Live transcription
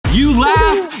You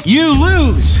laugh, you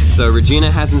lose. So Regina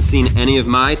hasn't seen any of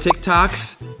my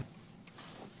TikToks.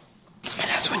 And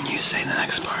that's when you say the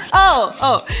next part.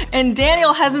 Oh, and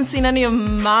Daniel hasn't seen any of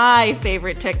my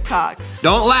favorite TikToks.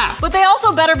 Don't laugh. But they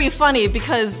also better be funny,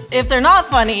 because if they're not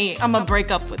funny, I'm gonna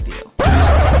break up with you.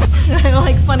 I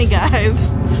like funny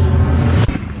guys.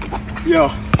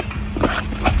 Yo,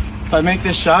 if I make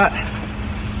this shot,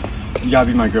 you gotta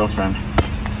be my girlfriend.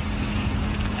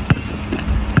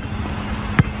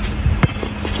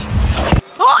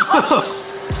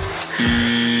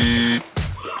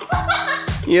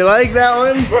 You like that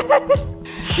one?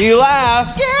 You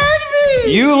laugh. Scared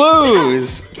me. You lose.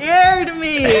 Scared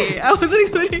me. I wasn't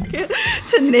expecting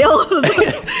to nail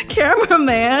the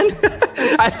cameraman.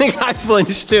 I think I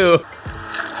flinched too.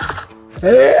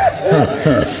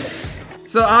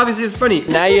 So obviously it's funny.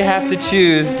 Now you have to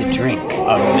choose to drink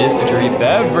a mystery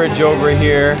beverage over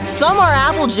here. Some are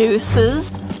apple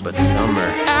juices. But some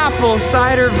are apple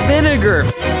cider vinegar.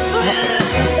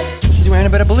 She's wearing a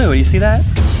bit of blue. Do you see that?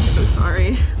 So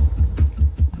sorry.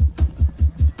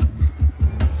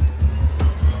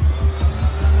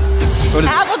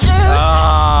 Apple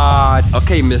juice!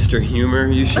 Okay, Mr.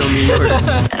 Humor, you show me yours.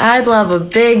 I'd love a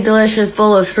big, delicious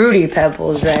bowl of Fruity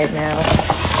Pebbles right now.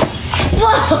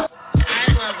 Whoa!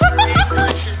 I'd love a big,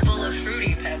 delicious bowl of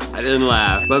Fruity Pebbles. I didn't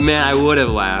laugh, but man, I would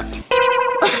have laughed.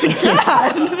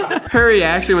 Her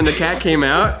reaction when the cat came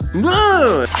out.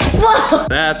 Whoa! Whoa!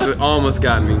 That's what almost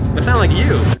got me. That sounded like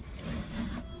you.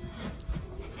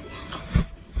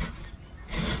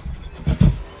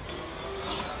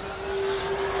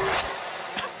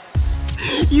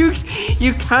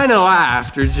 You kind of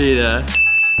laughed, Regina.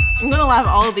 I'm gonna laugh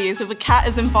all of these. If a cat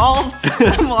is involved,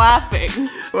 I'm laughing.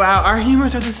 Wow, our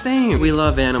humors are the same. We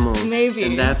love animals. Maybe.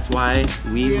 And that's why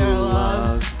we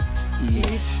love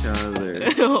each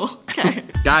other. Okay.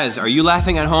 Guys, are you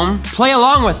laughing at home? Play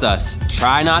along with us.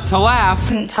 Try not to laugh.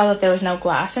 Couldn't tell that there was no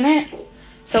glass in it.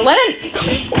 So let it.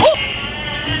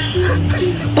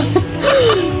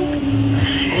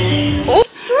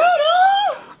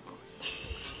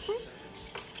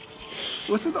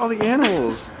 What's with all the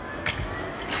animals?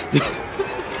 I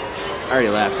already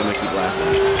laughed, I'm gonna keep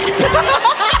laughing.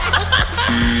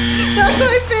 That's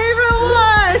my favorite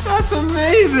one! That's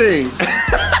amazing!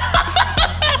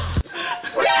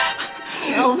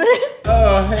 Melvin?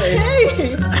 Oh, hey.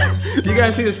 Hey! You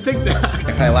guys see this TikTok?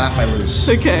 If I laugh, I lose.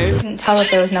 Okay. Couldn't tell that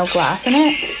there was no glass in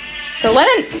it. So let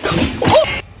it.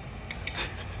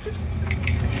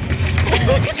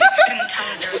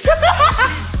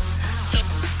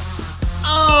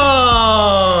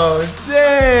 Oh,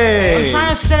 dang! I'm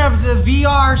trying to set up the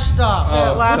VR stuff.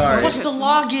 Oh, last sorry. one. What's the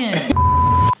login?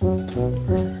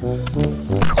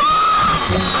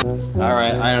 All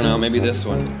right, I don't know, maybe this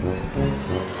one.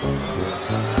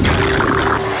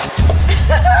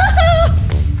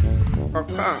 Oh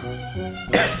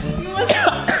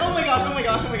my gosh, oh my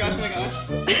gosh, oh my gosh, oh my gosh.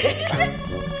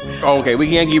 Oh, okay, we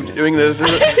can't keep doing this.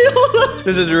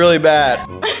 This is really bad.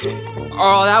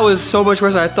 Oh, that was so much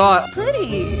worse than I thought.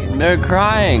 Pretty. They're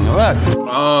crying, look.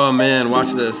 Oh man,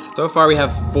 watch this. So far we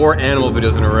have 4 animal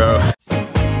videos in a row.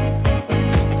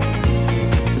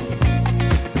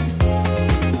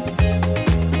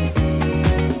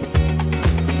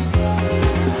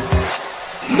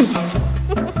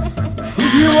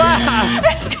 You laughed!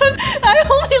 It's because I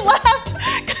only laughed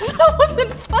because that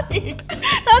wasn't funny.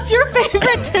 That's your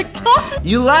favorite TikTok?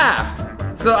 You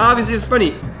laughed! So obviously it's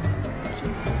funny.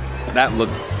 That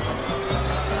looked...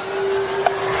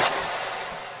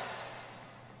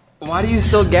 Why do you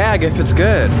still gag if it's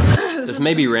good? This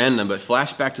may be random, but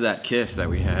flashback to that kiss that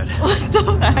we had. What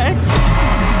the heck?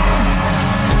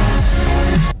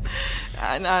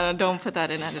 No, don't put that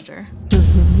in editor.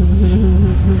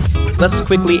 Let's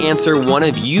quickly answer one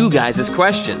of you guys'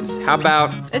 questions. How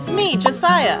about... It's me,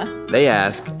 Josiah. They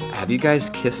ask, have you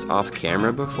guys kissed off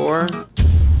camera before?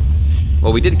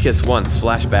 Well, we did kiss once.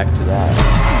 Flashback to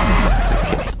that. Just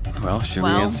kidding. Well, should we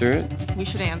answer it? We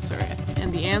should answer it.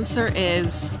 And the answer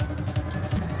is...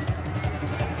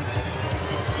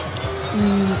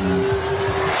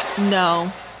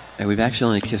 no. And we've actually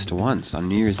only kissed once on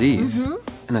New Year's Eve.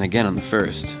 And then again on the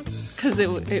 1st. Because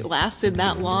it lasted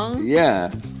that long?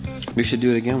 Yeah. We should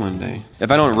do it again one day.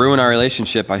 If I don't ruin our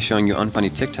relationship by showing you unfunny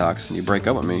TikToks and you break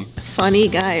up with me. Funny,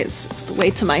 guys. It's the way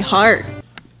to my heart.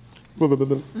 What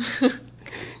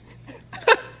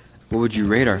would you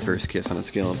rate our first kiss on a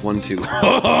scale of 1 to...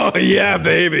 Oh, yeah,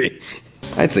 baby.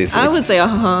 I'd say 6. I would say,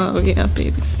 yeah,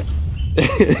 baby.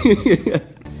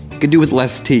 Could do with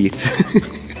less teeth.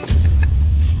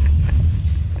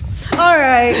 All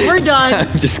right, we're done.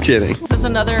 I'm just kidding. This is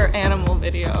another animal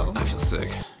video. I feel sick.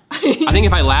 I think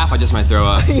if I laugh, I just might throw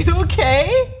up. Are you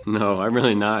okay? No, I'm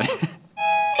really not.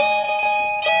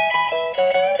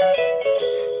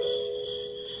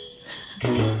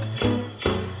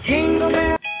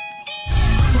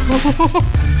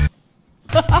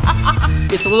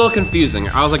 It's a little confusing.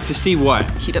 I was like, to see what?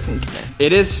 He doesn't get it.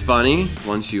 It is funny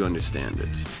once you understand it.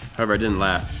 However, I didn't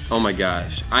laugh. Oh my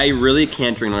gosh. I really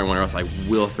can't drink another one or else I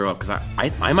will throw up because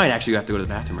I might actually have to go to the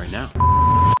bathroom right now.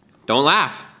 Don't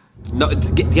laugh. No,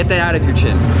 get that out of your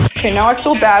chin. Okay, now I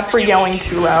feel bad for yelling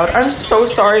too loud. I'm so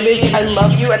sorry, baby. I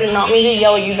love you. I did not mean to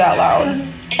yell at you that loud.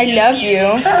 I love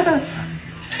you.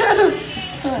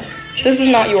 This is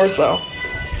not yours, though.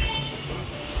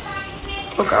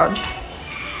 Oh, God.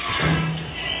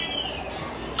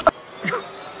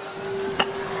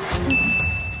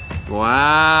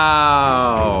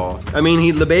 Wow. I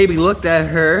mean, the baby looked at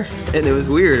her and it was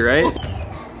weird, right?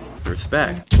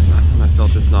 Respect. Last time I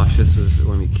felt this nauseous was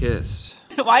when we kissed.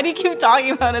 Why do you keep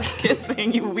talking about us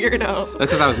kissing, you weirdo?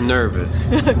 That's because I was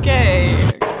nervous. Okay.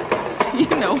 You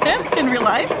know him in real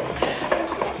life?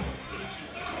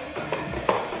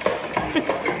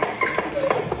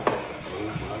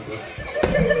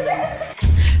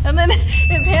 And then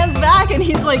it pans back and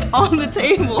he's like on the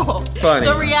table. Funny.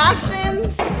 The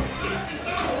reactions.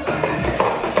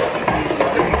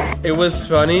 It was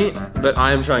funny, but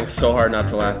I am trying so hard not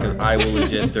to laugh because I will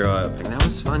legit throw up. Like, that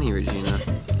was funny, Regina.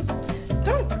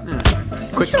 Yeah.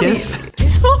 Quick kiss.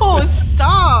 Oh,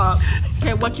 stop.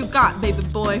 Okay, what you got, baby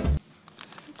boy?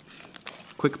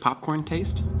 Quick popcorn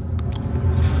taste.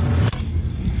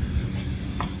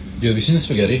 Yo, have you seen the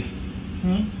spaghetti?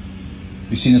 Hmm?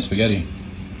 You seen the spaghetti?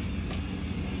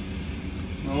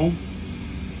 No.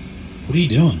 What are you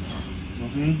doing?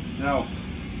 Nothing. No.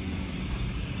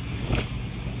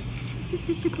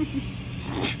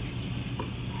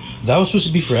 That was supposed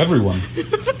to be for everyone.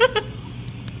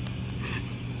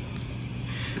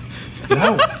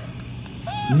 No.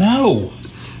 No.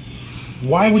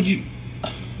 Why would you?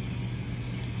 I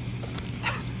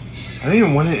didn't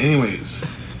even want it anyways.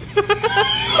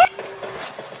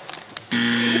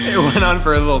 It went on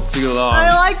for a little too long.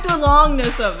 I like the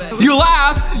longness of it. You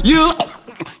laugh, you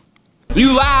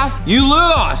laugh, you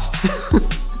lost.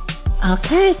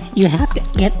 Okay, you have to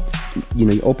get. You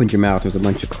know, you opened your mouth, there's a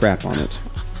bunch of crap on it.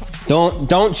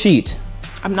 Don't cheat.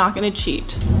 I'm not gonna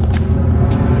cheat.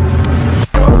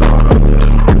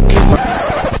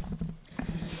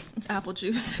 Apple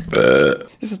juice.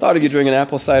 Just thought of you drinking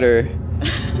apple cider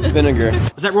vinegar.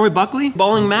 Was that Roy Buckley?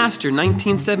 Bowling Master,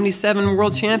 1977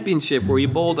 World Championship where you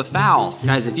bowled a foul.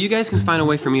 Guys, if you guys can find a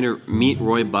way for me to meet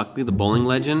Roy Buckley, the bowling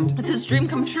legend, It's his dream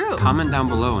come true. comment down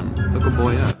below and hook a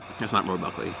boy up. That's not Roy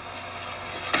Buckley.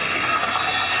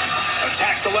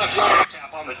 Attacks the left line.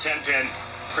 Tap on the 10-pin.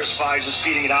 Chris Vise is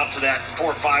feeding it out to that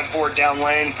 4-5 board down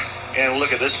lane. And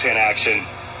look at this pin action.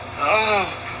 Oh.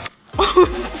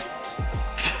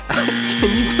 Can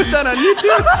you put that on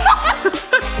YouTube?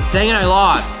 Dang it, I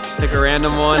lost. Pick a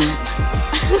random one.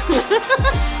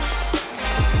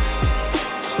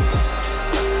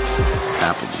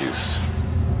 Apple juice.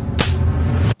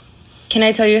 Can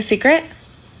I tell you a secret?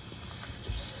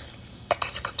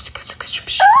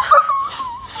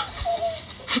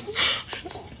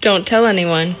 Don't tell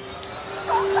anyone.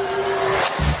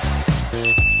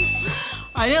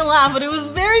 I didn't laugh, but it was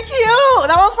very cute.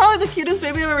 That was probably the cutest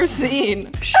baby I've ever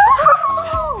seen.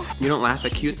 You don't laugh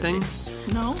at cute things?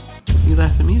 No? You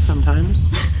laugh at me sometimes.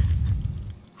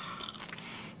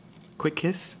 Quick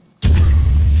kiss.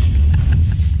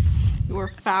 You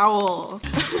were foul.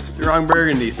 It's Ron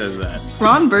Burgundy says that.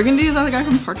 Ron Burgundy? Is that the guy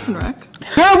from Parks and Rec?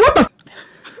 What the?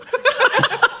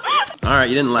 All right,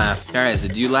 you didn't laugh. Guys,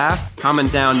 did you laugh?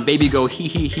 Comment down, baby go hee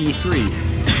hee hee 3.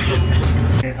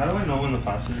 Hey, how do I know when the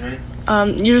class is ready?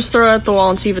 You just throw it at the wall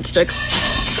and see if it sticks.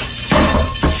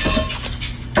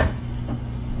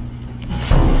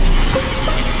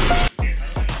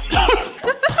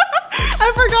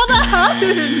 I forgot that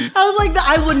happened. I was like,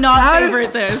 I would not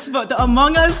favorite this, but the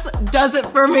Among Us does it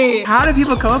for me. How do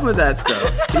people come up with that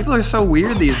stuff? People are so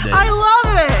weird these days. I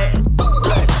love it.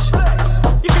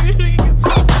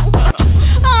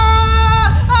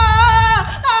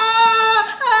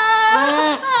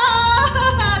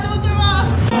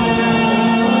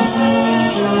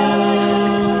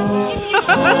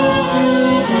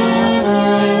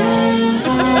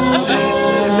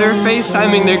 They're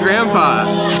FaceTiming their grandpa.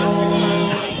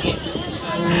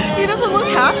 He doesn't look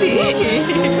happy.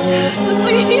 Looks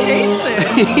like he hates it.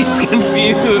 He's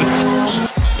confused.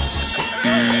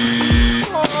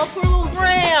 Oh, poor little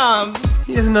Grams.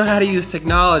 He doesn't know how to use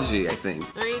technology, I think.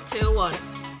 3, 2, 1.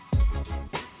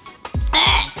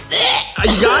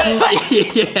 You got it?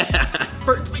 Yeah.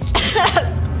 Hurts my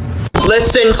chest.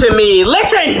 Listen to me.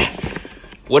 Listen!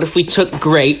 What if we took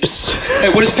grapes? Hey,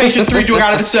 what is patient 3 doing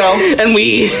out of his cell? And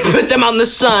we put them on the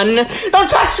sun. Don't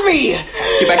touch me!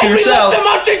 Get back in your cell. We left them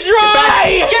out to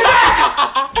dry! Get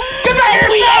back! Get back in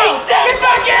your cell! Get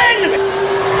back in!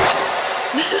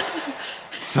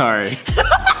 Sorry.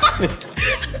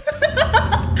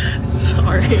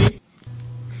 Sorry.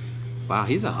 Wow,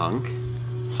 he's a hunk.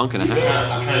 Hunk and a half.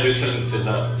 I'm trying to do it so it doesn't fizz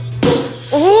up.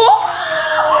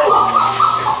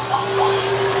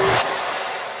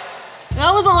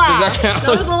 That was a laugh. Does that count?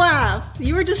 That was a laugh.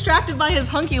 You were distracted by his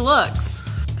hunky looks.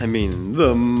 I mean,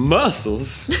 the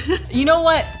muscles. You know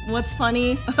what? What's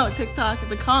funny about TikTok?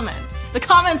 The comments. The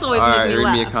comments always make me read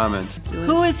laugh. me a comment.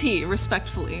 Who is he,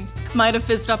 respectfully? Might have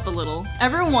fizzed up a little.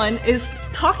 Everyone is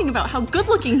talking about how good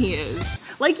looking he is.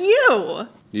 Like you.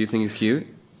 Do you think he's cute?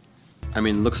 I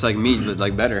mean, looks like me, but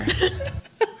like better.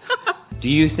 Do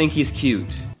you think he's cute?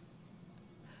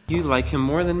 You like him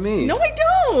more than me. No, I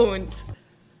don't.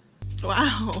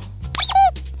 Wow.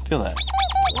 Feel that.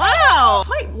 Wow.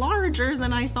 Quite larger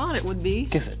than I thought it would be.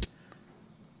 Kiss it.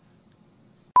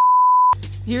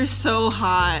 You're so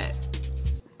hot.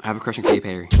 I have a crush on Katy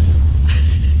Perry.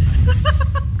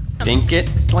 Dink it,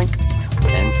 doink,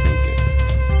 and sink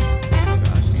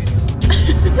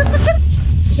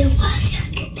it. You want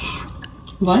something now?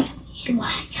 What? You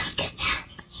want something now?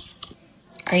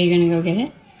 Are you gonna go get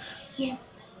it? Yeah.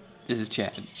 This is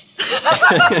Chad.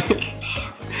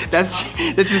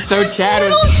 This is so Chad.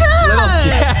 Little Chad. Little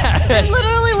Chad. It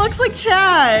literally looks like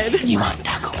Chad. You want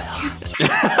Taco Bell?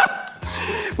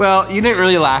 Well, you didn't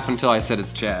really laugh until I said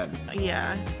it's Chad.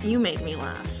 Yeah, you made me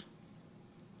laugh.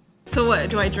 So what,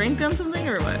 do I drink on something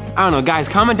or what? I don't know, guys,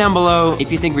 comment down below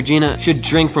if you think Regina should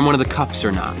drink from one of the cups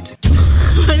or not.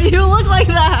 Why do you look like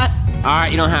that?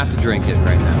 Alright, you don't have to drink it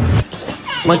right now.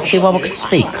 My Chihuahua could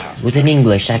speak with an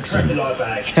English accent.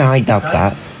 I doubt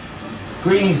that.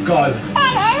 Greens go.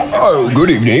 Oh, good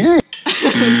evening.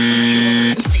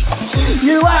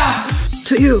 You laugh!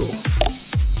 To you.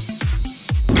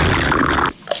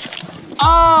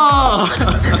 Oh!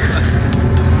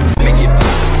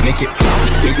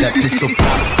 Make that pistol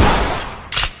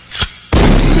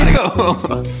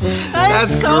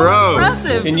That's so gross.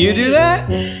 impressive. Can you do that?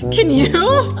 Can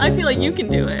you? I feel like you can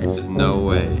do it. There's no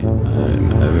way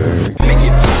I'm ever.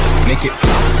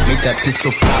 Make that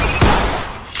pistol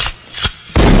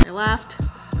I laughed.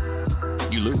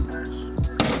 You lose.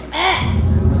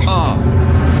 Oh.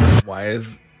 Why is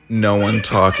no one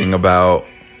talking about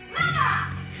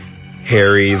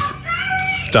Harry's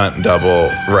stunt double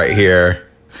right here?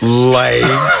 Like,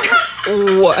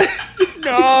 what?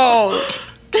 No.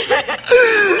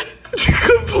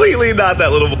 Completely not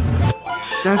that little.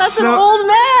 That's an old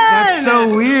man. That's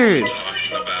so weird.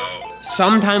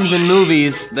 Sometimes in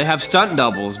movies they have stunt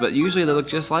doubles, but usually they look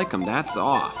just like him. That's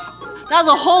off. That's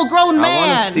a whole grown man.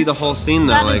 I want to see the whole scene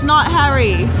though. That is not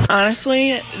Harry.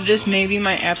 Honestly, this may be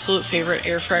my absolute favorite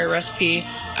air fryer recipe.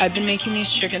 I've been making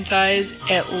these chicken thighs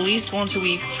at least once a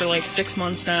week for like 6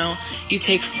 months now. You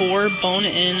take 4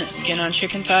 bone-in, skin-on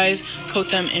chicken thighs, coat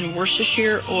them in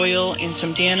Worcestershire oil and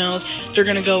some Danos. They're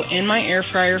gonna go in my air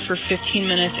fryer for 15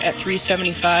 minutes at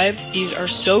 375. These are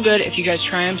so good. If you guys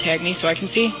try them, tag me so I can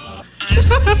see.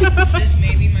 Honestly, this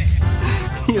may be my...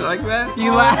 You like that?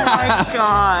 You Oh laugh. my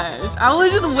gosh. I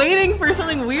was just waiting for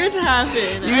something weird to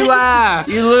happen. You laugh.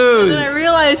 You lose. And then I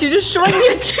realized you're just showing me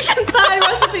a chicken thigh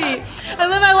recipe. And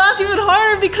then I laughed even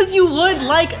harder because you would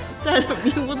like that.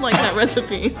 You would like that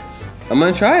recipe. I'm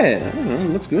gonna try it. I don't know.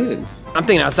 It looks good. I'm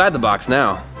thinking outside the box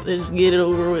now. Just get it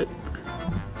over with.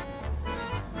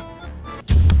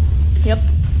 Yep.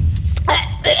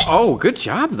 Oh, good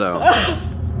job though.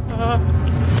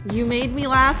 You made me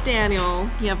laugh, Daniel.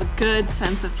 You have a good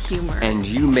sense of humor. And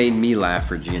you made me laugh,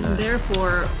 Regina.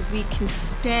 Therefore, we can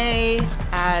stay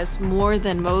as more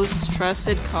than most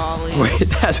trusted colleagues. Wait,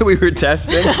 that's what we were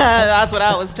testing? That's what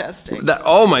I was testing.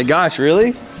 Oh my gosh,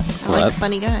 really? I like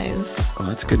funny guys. Well,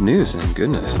 that's good news, and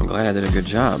goodness, I'm glad I did a good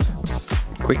job.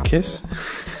 Quick kiss.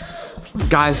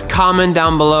 Guys, comment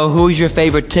down below who's your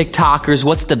favorite TikTokers.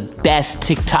 What's the best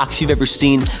TikToks you've ever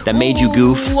seen that made you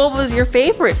goof? What was your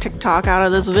favorite TikTok out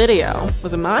of this video?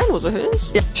 Was it mine? Was it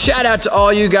his? Yeah. Shout out to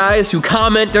all you guys who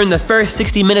comment during the first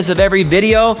 60 minutes of every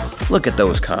video. Look at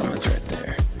those comments right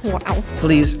there. Wow.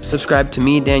 Please subscribe to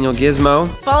me, Daniel Gizmo.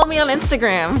 Follow me on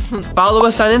Instagram. Follow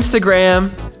us on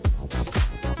Instagram.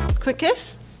 Quick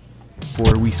kiss?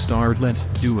 Before we start, let's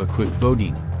do a quick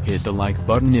voting. Hit the like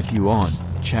button if you on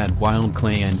Chad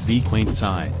Wildclay and Qwaint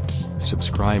side.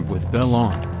 Subscribe with bell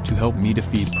on to help me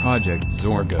defeat Project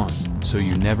Zorgo so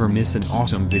you never miss an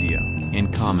awesome video,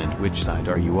 and comment which side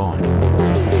are you on.